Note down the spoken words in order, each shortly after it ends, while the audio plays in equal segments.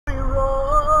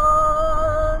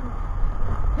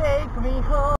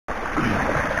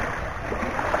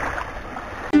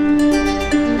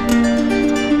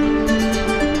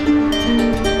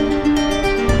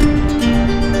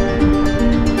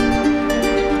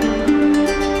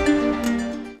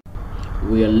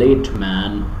late,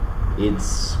 man.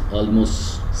 It's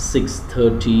almost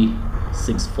 6:30,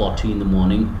 6:40 in the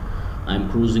morning. I'm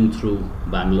cruising through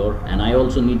Bangalore, and I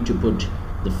also need to put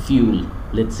the fuel.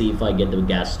 Let's see if I get the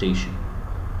gas station.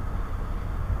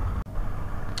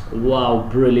 Wow,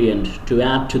 brilliant. To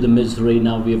add to the misery,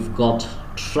 now we've got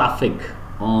traffic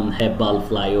on Hebbal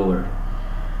flyover.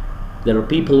 There are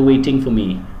people waiting for me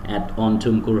on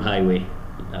Tumkur Highway.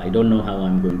 I don't know how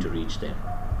I'm going to reach there.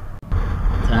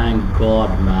 Thank God,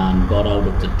 man, got out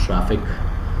of the traffic.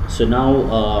 So now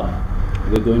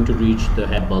we're going to reach the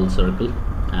Hebbal circle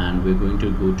and we're going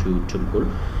to go to Tumkur.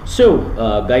 So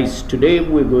guys, today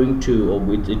we're going to,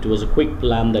 it was a quick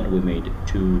plan that we made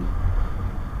to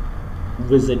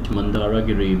visit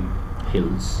Mandaragiri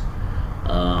Hills,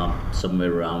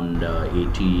 somewhere around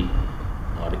 80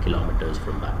 odd kilometers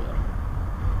from Bangalore.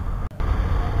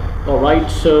 Alright,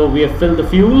 so we have filled the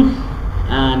fuel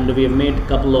and we have made a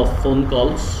couple of phone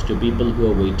calls to people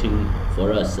who are waiting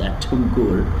for us at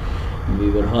Tumkur. We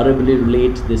were horribly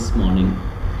late this morning.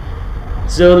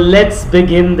 So let's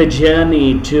begin the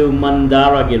journey to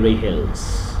Mandaragiri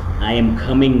Hills. I am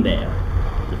coming there,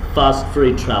 the fast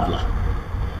free traveler.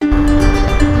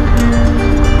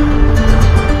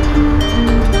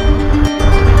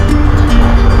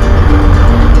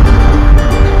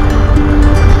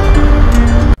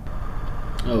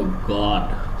 Oh God,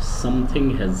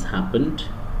 something has happened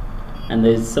and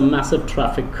there is some massive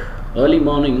traffic early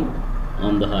morning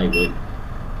on the highway.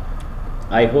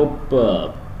 I hope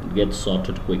it gets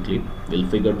sorted quickly. We'll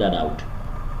figure that out.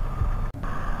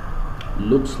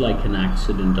 Looks like an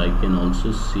accident. I can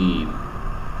also see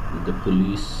the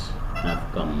police have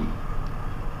come,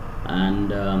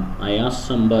 and I asked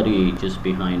somebody just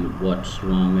behind what's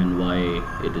wrong and why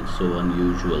it is so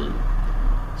unusual.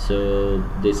 So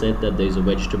they said that there's a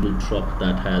vegetable truck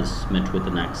that has met with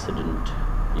an accident,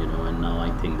 you know, and now I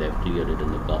think they've cleared it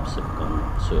and the cops have come.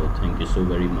 So thank you so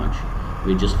very much.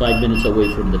 We're just 5 minutes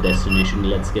away from the destination.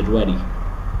 Let's get ready.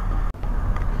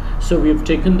 So we have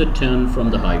taken the turn from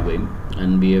the highway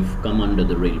and we have come under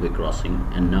the railway crossing,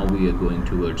 and now we are going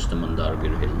towards the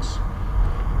Mandaragiri Hills.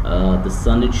 The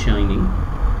sun is shining,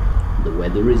 the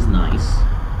weather is nice.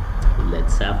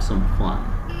 Let's have some fun.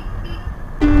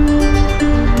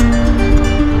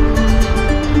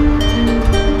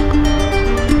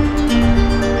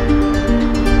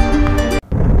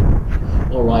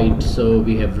 Alright, so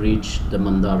we have reached the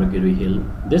Mandaragiri Hill.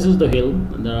 This is the hill,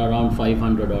 and there are around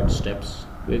 500 odd steps.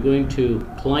 We're going to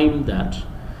climb that,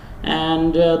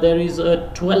 and there is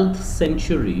a 12th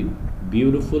century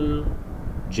beautiful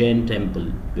Jain temple.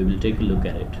 We will take a look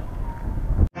at it.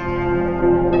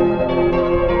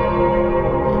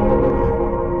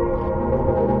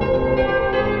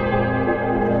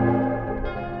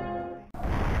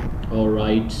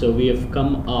 Alright, so we have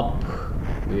come up.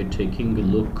 We're taking a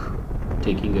look,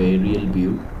 taking an aerial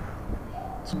view.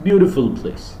 It's a beautiful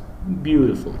place,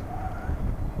 beautiful.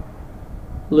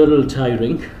 Little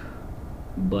tiring,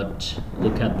 but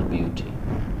look at the beauty.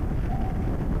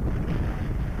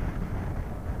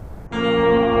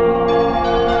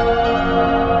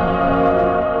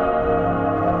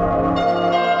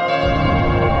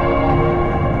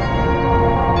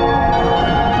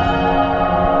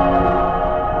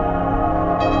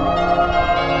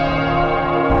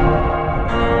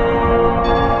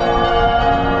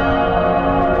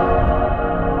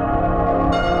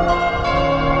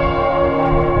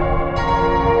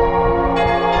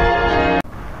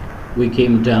 We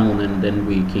came down and then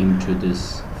we came to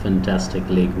this fantastic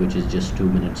lake which is just 2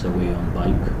 minutes away on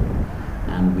bike,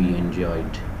 and we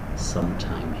enjoyed some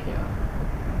time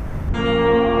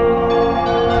here.